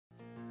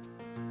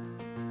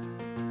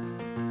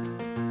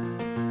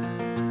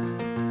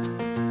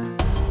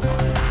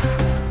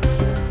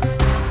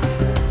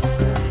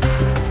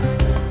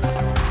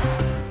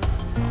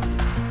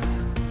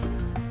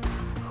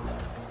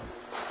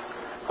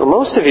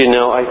most of you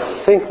know,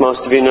 I think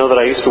most of you know that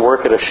I used to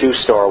work at a shoe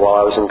store while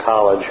I was in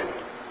college.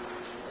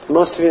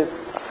 Most of you?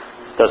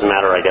 Doesn't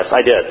matter, I guess.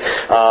 I did.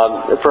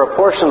 For a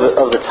portion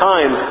of the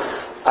time,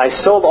 I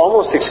sold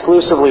almost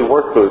exclusively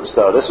work boots,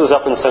 though. This was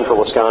up in central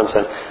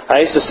Wisconsin.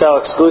 I used to sell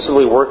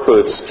exclusively work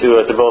boots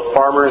to both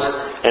farmers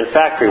and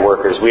factory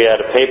workers. We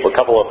had a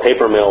couple of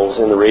paper mills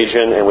in the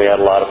region, and we had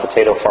a lot of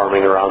potato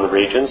farming around the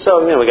region. So,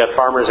 we got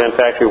farmers and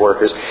factory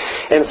workers.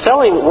 And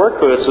selling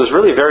work boots was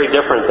really very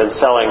different than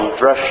selling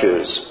dress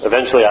shoes.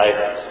 Eventually,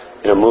 I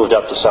moved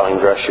up to selling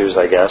dress shoes,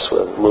 I guess,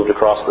 moved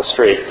across the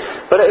street.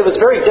 But it was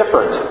very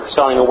different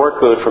selling a work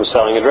boot from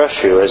selling a dress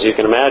shoe, as you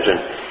can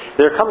imagine.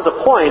 There comes a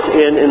point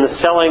in the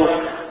selling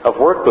of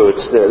work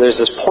boots, there's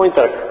this point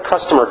that a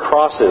customer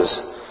crosses,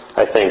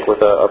 I think, with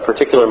a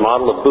particular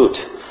model of boot.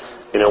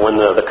 When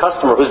the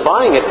customer who's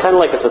buying it kind of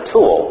like it's a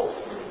tool,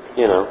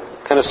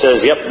 kind of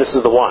says, yep, this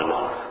is the one.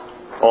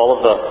 All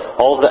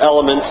of the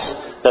elements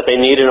that they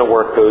need in a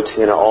work boot,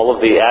 all of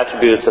the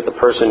attributes that the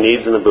person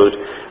needs in the boot,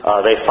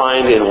 they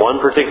find in one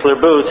particular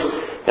boot,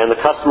 and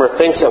the customer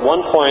thinks at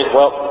one point,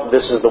 well,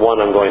 this is the one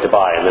I'm going to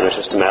buy, and then it's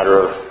just a matter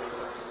of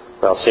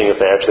seeing if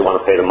they actually want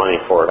to pay the money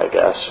for it, I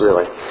guess,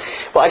 really.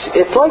 Well,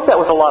 it's like that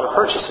with a lot of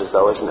purchases,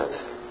 though, isn't it?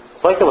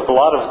 It's like that with a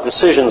lot of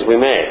decisions we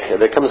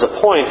make. There comes a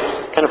point,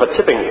 kind of a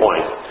tipping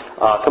point.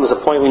 Comes a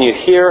point when you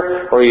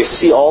hear or you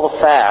see all the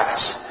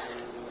facts,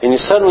 and you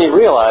suddenly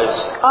realize,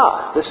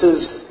 this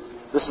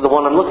is the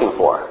one I'm looking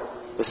for.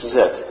 This is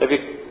it. Have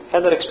you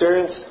had that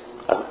experience?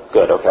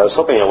 Good, okay. I was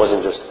hoping I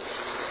wasn't just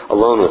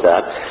alone with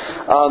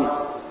that.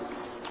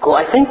 Well,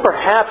 I think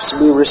perhaps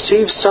we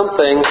received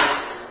something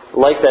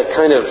like that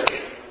kind of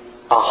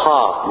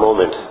aha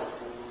moment,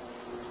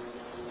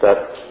 that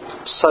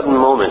sudden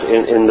moment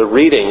in the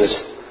readings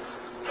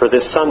for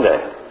this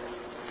Sunday,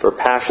 for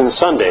Passion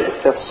Sunday, the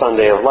fifth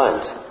Sunday of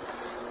Lent.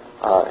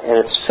 And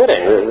it's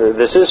fitting,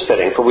 this is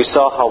fitting, for we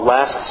saw how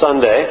last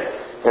Sunday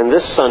and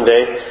this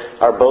Sunday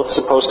are both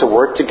supposed to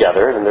work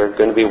together, and they're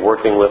going to be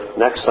working with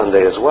next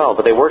Sunday as well,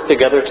 but they work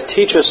together to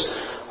teach us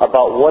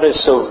about what is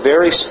so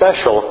very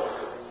special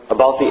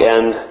about the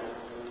end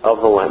of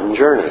the Lenten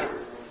journey.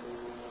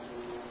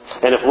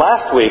 And if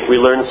last week we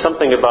learned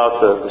something about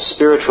the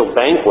spiritual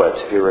banquet,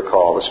 if you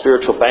recall, the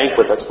spiritual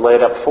banquet that's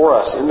laid up for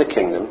us in the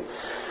kingdom,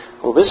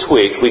 well, this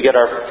week we get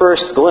our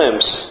first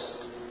glimpse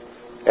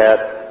at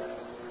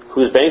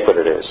whose banquet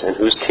it is and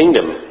whose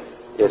kingdom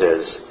it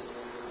is.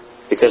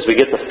 Because we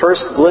get the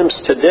first glimpse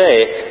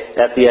today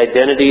at the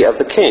identity of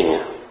the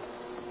King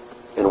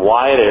and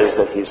why it is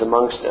that He's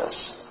amongst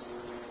us.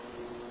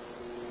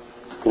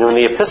 In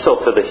the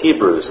epistle to the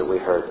Hebrews that we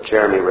heard,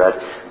 Jeremy read,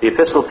 the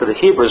epistle to the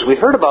Hebrews, we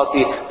heard about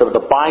the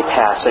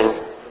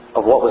bypassing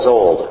of what was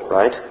old,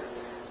 right?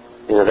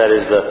 That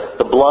is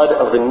the blood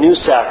of the new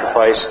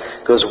sacrifice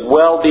goes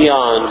well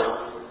beyond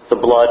the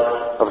blood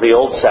of the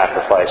old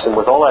sacrifice. And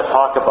with all that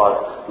talk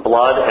about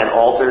blood and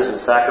altars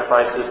and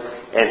sacrifices,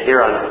 and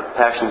here on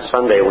Passion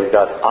Sunday we've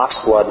got ox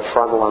blood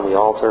frontal on the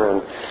altar,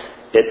 and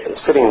it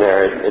sitting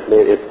there,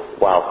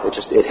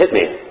 it hit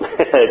me.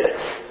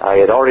 I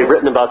had already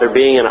written about there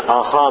being an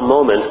aha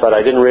moment, but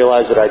I didn't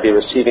realize that I'd be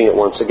receiving it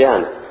once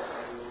again.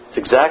 It's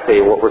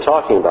exactly what we're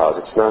talking about.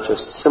 It's not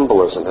just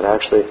symbolism. It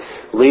actually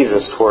leads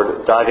us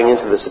toward diving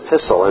into this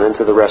epistle and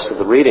into the rest of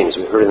the readings.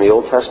 We heard it in the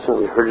Old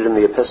Testament, we heard it in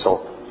the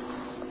epistle.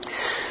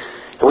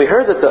 And we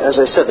heard that, as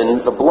I said,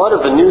 the blood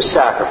of the new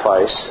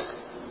sacrifice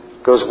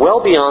goes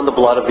well beyond the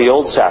blood of the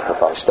old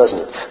sacrifice, doesn't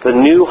it? The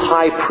new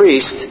high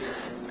priest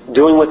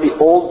doing what the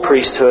old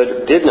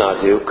priesthood did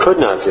not do, could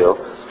not do,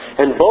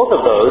 and both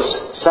of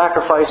those,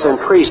 sacrifice and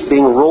priest,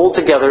 being rolled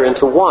together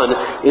into one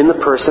in the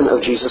person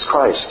of Jesus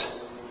Christ.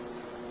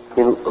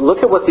 Look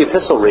at what the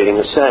epistle reading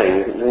is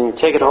saying. You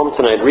take it home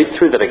tonight, read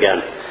through that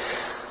again.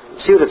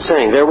 See what it's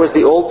saying. There was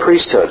the old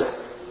priesthood,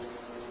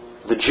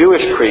 the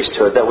Jewish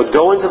priesthood, that would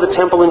go into the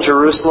temple in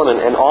Jerusalem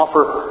and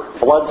offer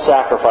blood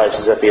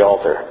sacrifices at the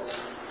altar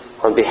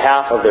on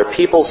behalf of their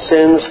people's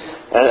sins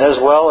as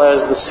well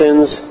as the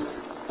sins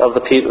of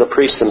the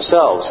priests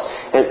themselves.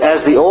 And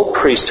as the old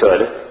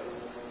priesthood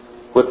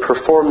would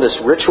perform this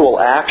ritual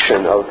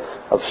action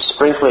of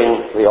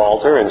sprinkling the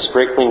altar and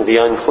sprinkling the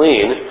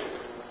unclean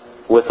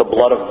with the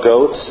blood of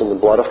goats and the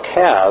blood of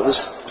calves,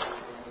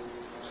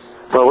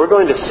 well, we're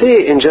going to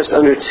see in just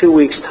under 2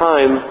 weeks'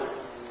 time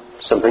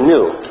something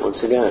new,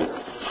 once again.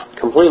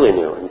 Completely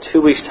new. In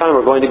 2 weeks' time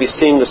we're going to be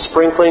seeing the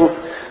sprinkling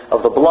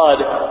of the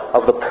blood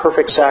of the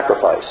perfect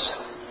sacrifice,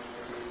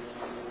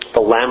 the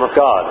Lamb of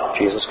God,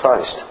 Jesus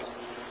Christ.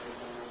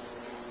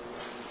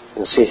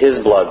 And see His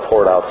blood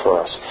poured out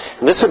for us.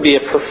 And this would be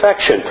a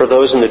perfection for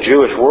those in the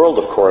Jewish world,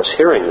 of course,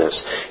 hearing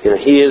this.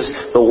 He is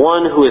the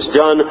one who has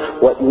done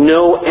what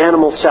no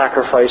animal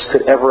sacrifice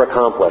could ever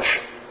accomplish.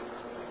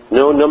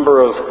 No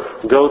number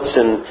of goats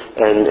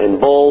and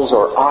bulls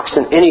or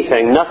oxen,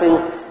 anything,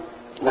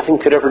 nothing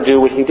could ever do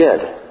what He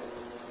did.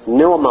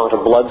 No amount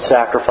of blood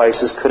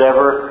sacrifices could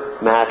ever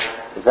match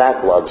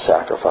that blood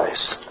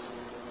sacrifice.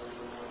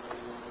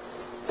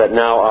 That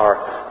now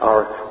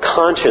our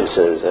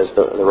consciences, as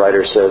the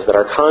writer says, that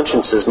our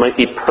consciences might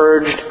be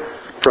purged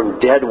from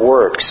dead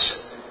works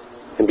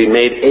and be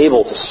made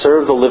able to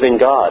serve the living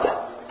God.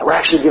 And we're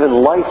actually given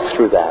life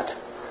through that.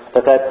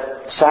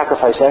 That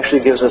sacrifice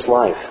actually gives us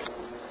life.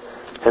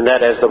 And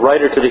that, as the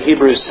writer to the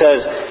Hebrews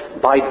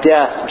says, by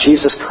death,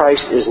 Jesus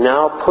Christ is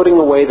now putting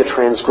away the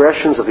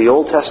transgressions of the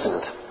Old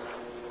Testament.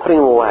 Putting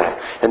them away.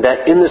 And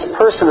that in this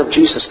person of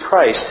Jesus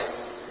Christ,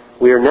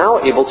 we are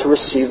now able to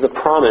receive the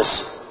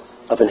promise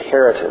of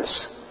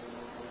inheritance.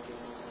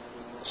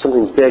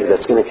 Something big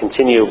that's going to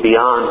continue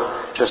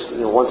beyond just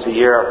once a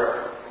year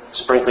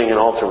sprinkling an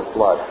altar with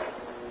blood.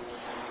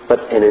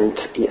 But an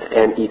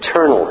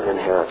eternal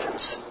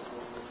inheritance.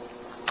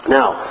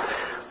 Now,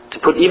 to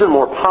put even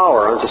more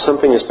power onto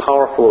something as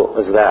powerful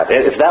as that,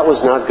 if that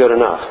was not good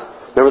enough,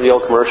 remember the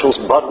old commercials?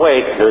 But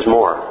wait, there's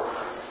more.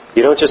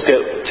 You don't just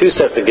get 2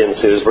 sets of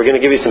Ginsus. We're going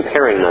to give you some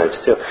paring knives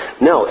too.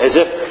 No, as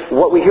if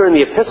what we hear in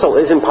the epistle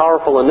isn't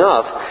powerful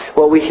enough.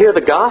 Well, we hear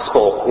the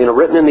gospel,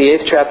 written in the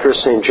 8th chapter of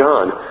St.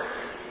 John,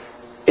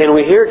 and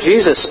we hear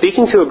Jesus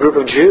speaking to a group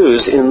of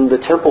Jews in the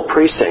temple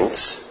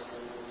precincts.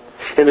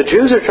 And the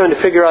Jews are trying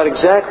to figure out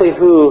exactly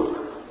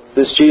who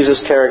this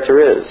Jesus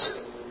character is.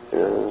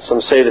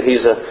 Some say that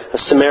he's a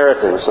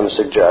Samaritan, some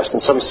suggest.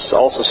 And some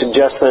also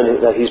suggest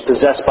then that he's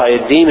possessed by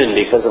a demon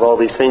because of all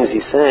these things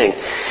he's saying.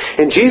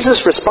 And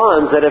Jesus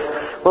responds that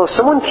if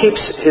someone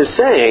keeps his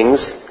sayings,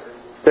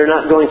 they're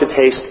not going to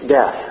taste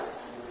death.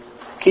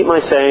 Keep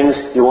my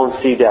sayings, you won't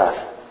see death.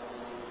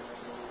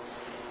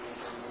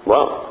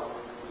 Well,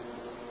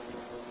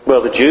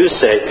 the Jews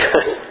say,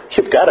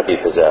 you've got to be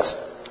possessed.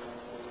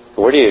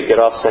 Where do you get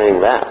off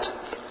saying that?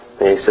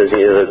 And he says,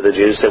 the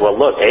Jews say, well,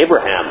 look,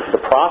 Abraham, the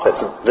prophets,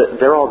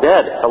 they're all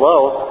dead.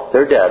 Hello,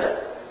 they're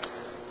dead.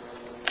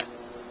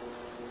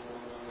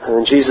 And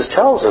then Jesus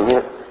tells them,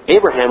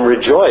 Abraham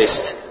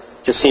rejoiced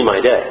to see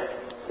my day.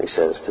 He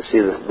says, to see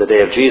the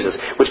day of Jesus.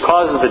 Which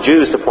causes the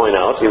Jews to point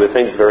out, you would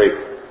think very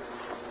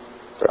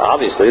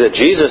obviously, that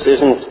Jesus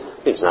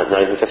he's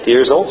not even 50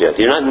 years old yet.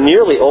 You're not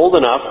nearly old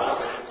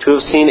enough to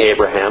have seen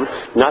Abraham,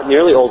 not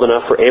nearly old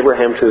enough for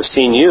Abraham to have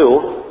seen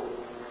you.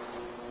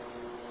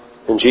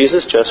 And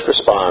Jesus just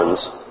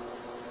responds,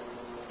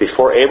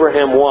 before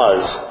Abraham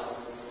was,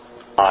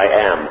 I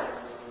am.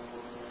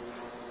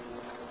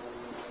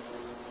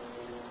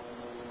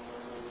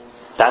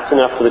 That's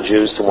enough for the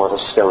Jews to want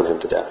to stone him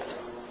to death.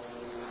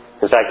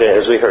 In fact,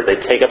 as we heard, they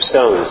take up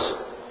stones.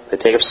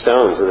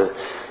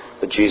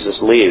 But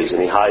Jesus leaves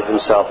and he hides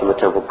himself in the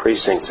temple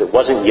precincts. It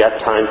wasn't yet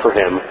time for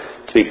him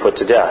to be put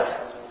to death.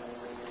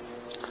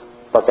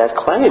 But that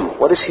claim,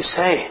 what does he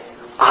say?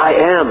 I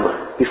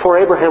am. Before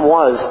Abraham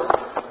was,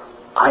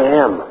 I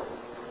am.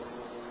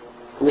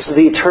 And this is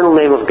the eternal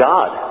name of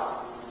God,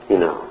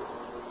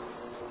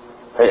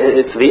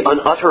 It's the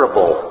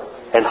unutterable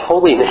and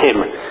holy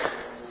name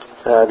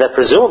that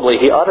presumably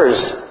he utters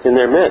in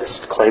their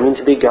midst, claiming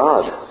to be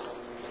God.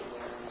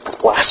 It's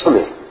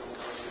blasphemy.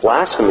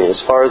 Blasphemy as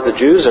far as the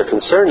Jews are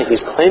concerned.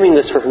 He's claiming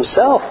this for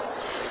himself.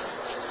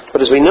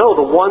 But as we know,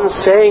 the one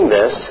saying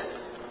this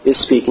is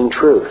speaking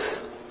truth.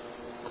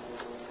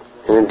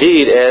 And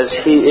indeed, as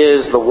he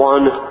is the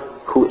one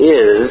who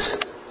is,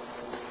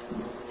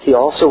 he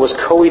also was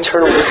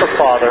co-eternal with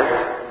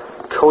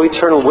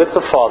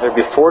the Father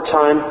before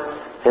time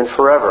and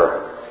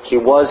forever. He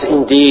was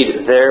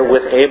indeed there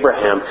with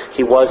Abraham.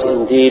 He was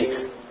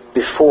indeed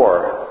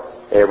before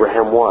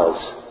Abraham was.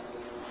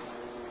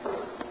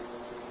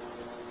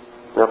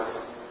 Now,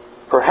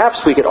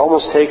 perhaps we could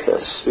almost take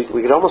this.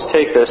 We could almost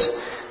take this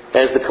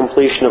as the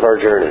completion of our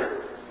journey.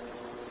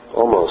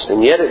 Almost.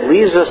 And yet it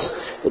leaves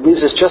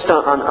us just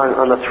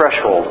on the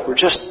threshold. We're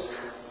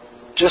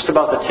just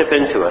about to tip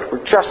into it.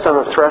 We're just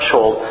on the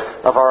threshold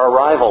of our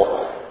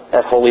arrival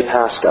at Holy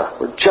Pascha.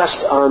 We're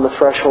just on the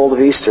threshold of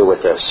Easter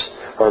with this,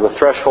 or on the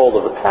threshold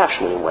of the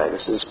Passion anyway.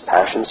 This is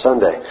Passion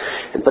Sunday.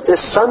 But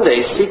this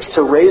Sunday seeks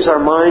to raise our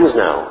minds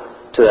now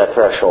to that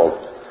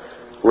threshold.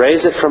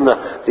 Raise it from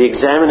the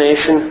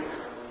examination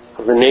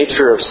of the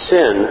nature of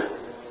sin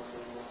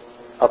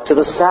up to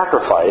the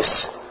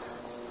sacrifice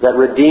that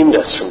redeemed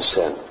us from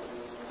sin.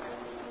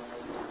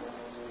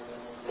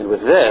 And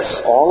with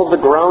this, all of the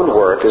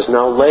groundwork is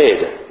now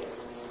laid.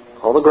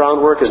 All the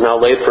groundwork is now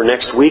laid for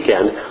next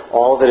weekend.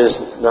 All of it is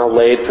now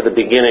laid for the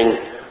beginning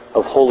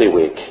of Holy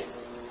Week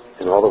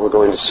and all that we're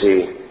going to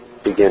see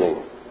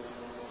beginning.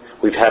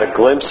 We've had a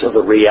glimpse of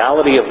the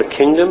reality of the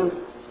kingdom.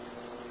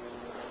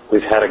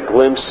 We've had a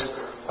glimpse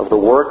of the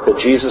work that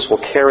Jesus will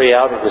carry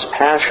out in his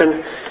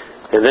passion.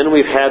 And then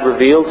we've had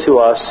revealed to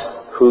us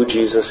who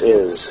Jesus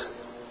is,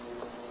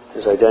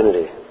 his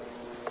identity,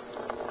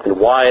 and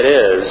why it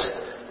is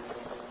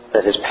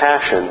that his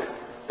passion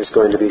is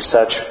going to be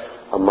such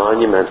a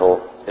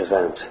monumental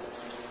event.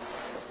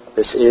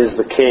 This is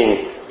the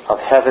King of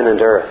heaven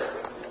and earth,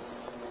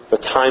 the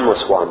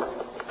timeless one.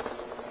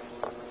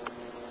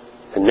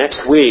 And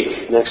next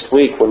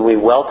week, when we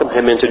welcome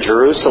him into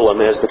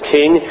Jerusalem as the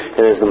King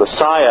and as the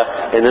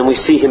Messiah, and then we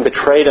see him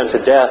betrayed unto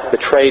death,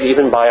 betrayed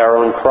even by our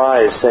own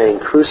cries saying,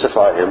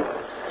 "Crucify him,"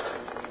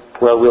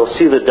 well, we'll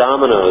see the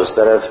dominoes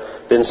that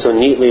have been so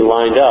neatly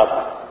lined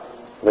up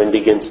then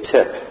begin to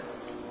tip.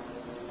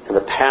 And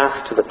the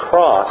path to the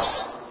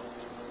cross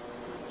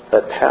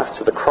that path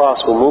to the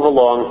cross will move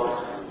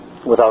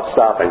along without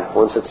stopping.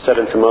 Once it's set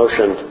into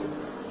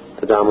motion,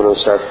 the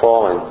dominoes start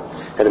falling.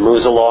 And it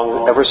moves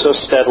along ever so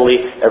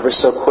steadily, ever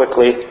so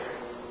quickly,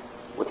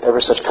 with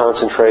ever such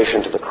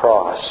concentration to the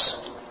cross.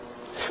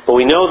 But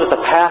we know that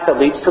the path that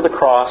leads to the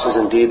cross is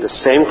indeed the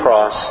same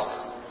cross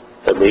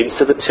that leads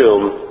to the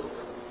tomb,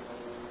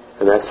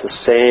 and that's the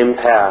same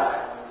path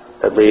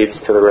that leads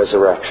to the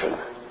resurrection.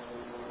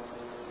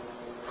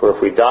 For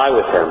if we die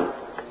with Him,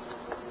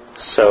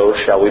 so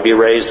shall we be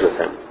raised with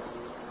Him.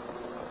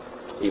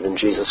 Even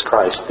Jesus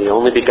Christ, the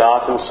only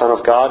begotten Son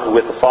of God, who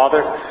with the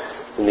Father,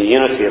 in the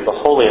unity of the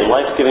Holy and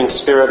life-giving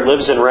Spirit,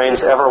 lives and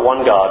reigns ever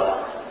one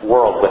God,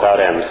 world without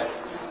end.